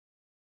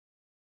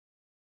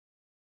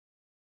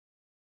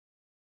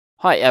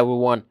Hi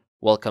everyone,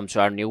 welcome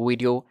to our new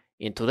video.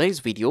 In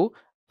today's video,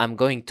 I'm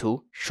going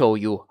to show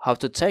you how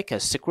to take a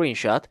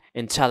screenshot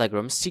in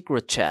Telegram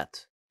secret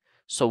chat.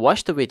 So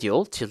watch the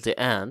video till the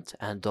end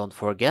and don't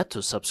forget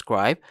to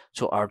subscribe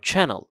to our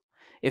channel.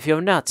 If you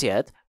have not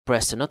yet,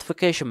 press the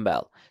notification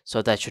bell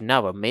so that you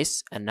never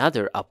miss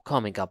another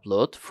upcoming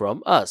upload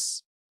from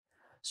us.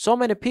 So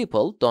many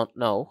people don't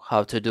know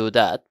how to do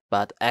that,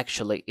 but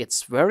actually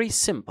it's very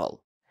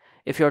simple.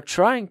 If you're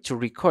trying to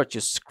record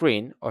your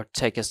screen or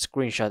take a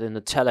screenshot in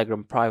the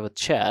Telegram private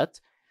chat,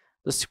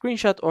 the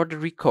screenshot or the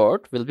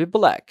record will be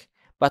black.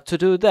 But to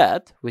do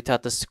that,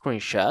 without the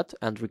screenshot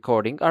and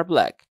recording are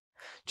black.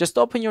 Just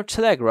open your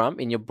Telegram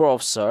in your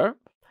browser.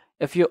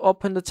 If you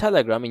open the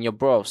Telegram in your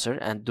browser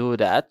and do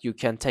that, you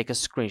can take a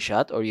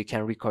screenshot or you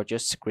can record your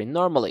screen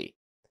normally.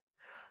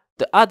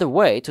 The other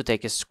way to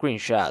take a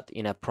screenshot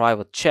in a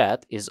private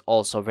chat is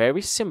also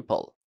very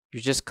simple. You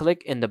just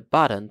click in the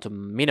button to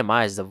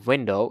minimize the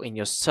window in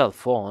your cell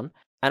phone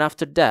and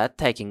after that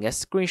taking a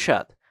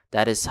screenshot.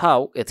 That is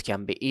how it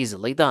can be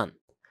easily done.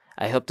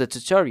 I hope the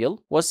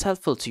tutorial was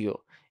helpful to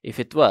you. If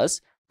it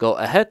was, go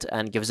ahead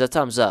and give us a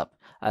thumbs up.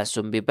 I'll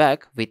soon be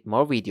back with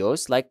more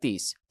videos like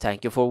these.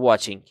 Thank you for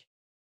watching.